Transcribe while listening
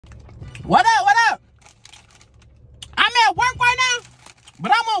What up? What up? I'm at work right now,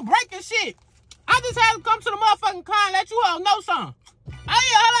 but I'm on break and shit. I just had to come to the motherfucking car and let you all know something. Oh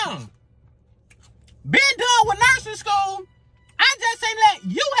yeah, hold on. Been done with nursing school. I just ain't let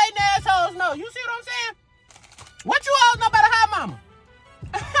you hating assholes know. You see what I'm saying? What you all know about a hot mama?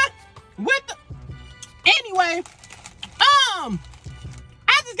 With the... Anyway,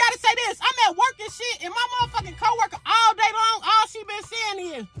 I just gotta say this. I'm at work and shit, and my motherfucking coworker all day long, all she been saying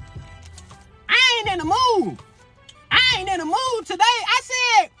is, I ain't in the mood. I ain't in the mood today. I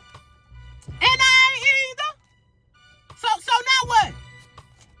said, and I ain't either. So now what?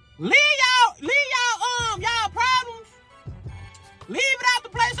 Leave y'all problems. Leave it out the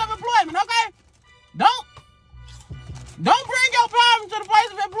place of employment, okay? Don't bring your problems to the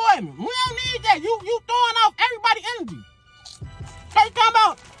place of employment. We don't need that. You throwing off everybody's energy. They talking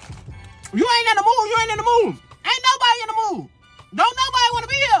about you ain't in the mood. You ain't in the mood. Ain't nobody in the mood. Don't nobody want to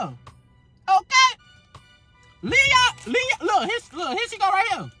be here. Okay? Look, here she go right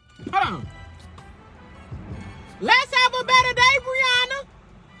here. Hold on. Let's have a better day, Briana.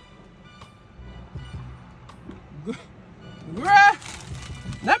 Bruh,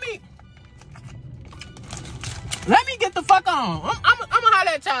 let me get the fuck on. I'm gonna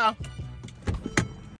holler at y'all.